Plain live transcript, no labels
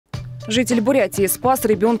Житель Бурятии спас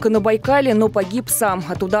ребенка на Байкале, но погиб сам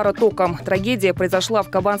от удара током. Трагедия произошла в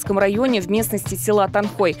Кабанском районе в местности села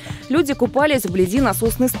Танхой. Люди купались вблизи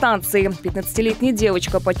насосной станции. 15-летняя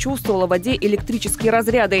девочка почувствовала в воде электрические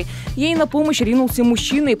разряды. Ей на помощь ринулся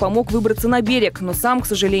мужчина и помог выбраться на берег, но сам, к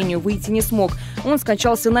сожалению, выйти не смог. Он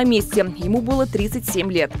скончался на месте. Ему было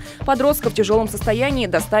 37 лет. Подростка в тяжелом состоянии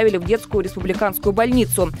доставили в детскую республиканскую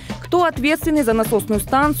больницу. Кто ответственный за насосную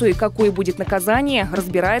станцию и какое будет наказание,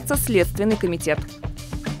 разбирается Следственный комитет.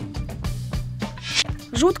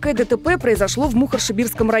 Жуткое ДТП произошло в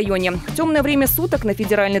Мухоршибирском районе. В темное время суток на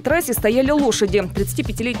федеральной трассе стояли лошади.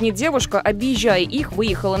 35-летняя девушка, объезжая их,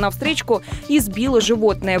 выехала навстречку и сбила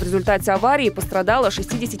животное. В результате аварии пострадала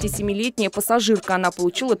 67-летняя пассажирка. Она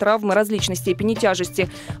получила травмы различной степени тяжести.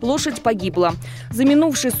 Лошадь погибла. За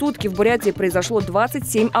минувшие сутки в Бурятии произошло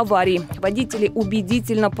 27 аварий. Водители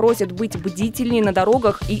убедительно просят быть бдительнее на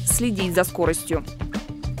дорогах и следить за скоростью.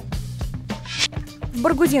 В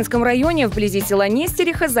Баргузинском районе вблизи села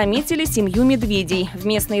Нестериха заметили семью медведей. В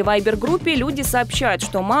местной вайбер-группе люди сообщают,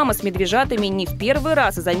 что мама с медвежатами не в первый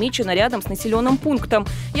раз замечена рядом с населенным пунктом.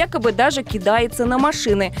 Якобы даже кидается на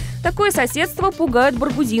машины. Такое соседство пугает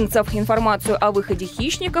баргузинцев. Информацию о выходе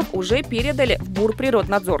хищников уже передали в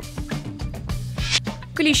Бурприроднадзор.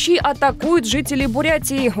 Клещи атакуют жителей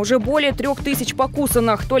Бурятии. Уже более 3000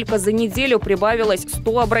 покусанных. Только за неделю прибавилось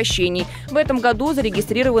 100 обращений. В этом году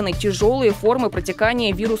зарегистрированы тяжелые формы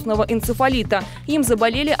протекания вирусного энцефалита. Им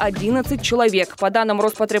заболели 11 человек. По данным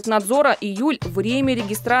Роспотребнадзора, июль – время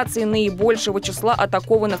регистрации наибольшего числа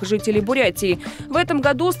атакованных жителей Бурятии. В этом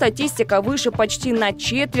году статистика выше почти на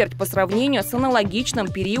четверть по сравнению с аналогичным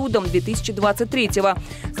периодом 2023-го.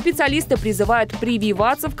 Специалисты призывают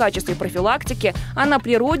прививаться в качестве профилактики, а на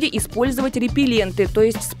природе использовать репелленты, то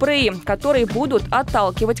есть спреи, которые будут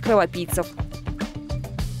отталкивать кровопийцев.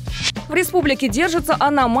 В республике держится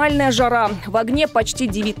аномальная жара. В огне почти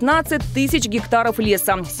 19 тысяч гектаров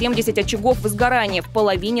леса, 70 очагов возгорания в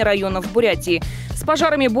половине районов Бурятии. С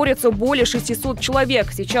пожарами борются более 600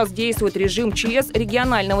 человек. Сейчас действует режим ЧС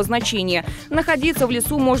регионального значения. Находиться в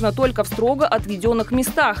лесу можно только в строго отведенных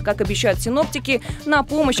местах. Как обещают синоптики, на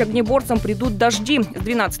помощь огнеборцам придут дожди. С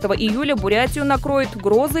 12 июля Бурятию накроют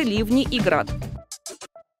грозы, ливни и град.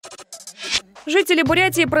 Жители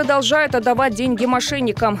Бурятии продолжают отдавать деньги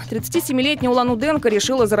мошенникам. 37-летняя Улан-Удэнка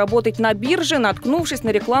решила заработать на бирже, наткнувшись на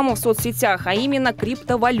рекламу в соцсетях, а именно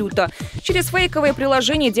криптовалюта. Через фейковое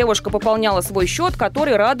приложение девушка пополняла свой счет,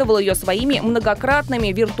 который радовал ее своими многократными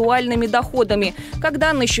виртуальными доходами.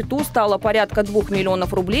 Когда на счету стало порядка 2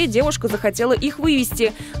 миллионов рублей, девушка захотела их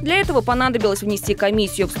вывести. Для этого понадобилось внести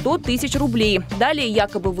комиссию в 100 тысяч рублей. Далее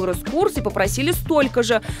якобы вырос курс и попросили столько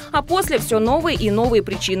же. А после все новые и новые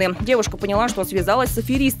причины. Девушка поняла, что связалась с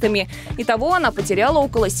аферистами. Итого она потеряла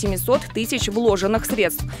около 700 тысяч вложенных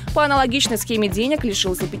средств. По аналогичной схеме денег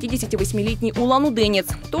лишился 58-летний улан-удэнец.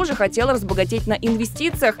 Тоже хотел разбогатеть на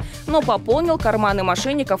инвестициях, но пополнил карманы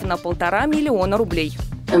мошенников на 1,5 миллиона рублей.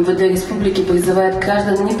 МВД республики призывает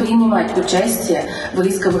граждан не принимать участие в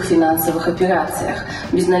рисковых финансовых операциях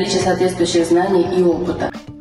без наличия соответствующих знаний и опыта.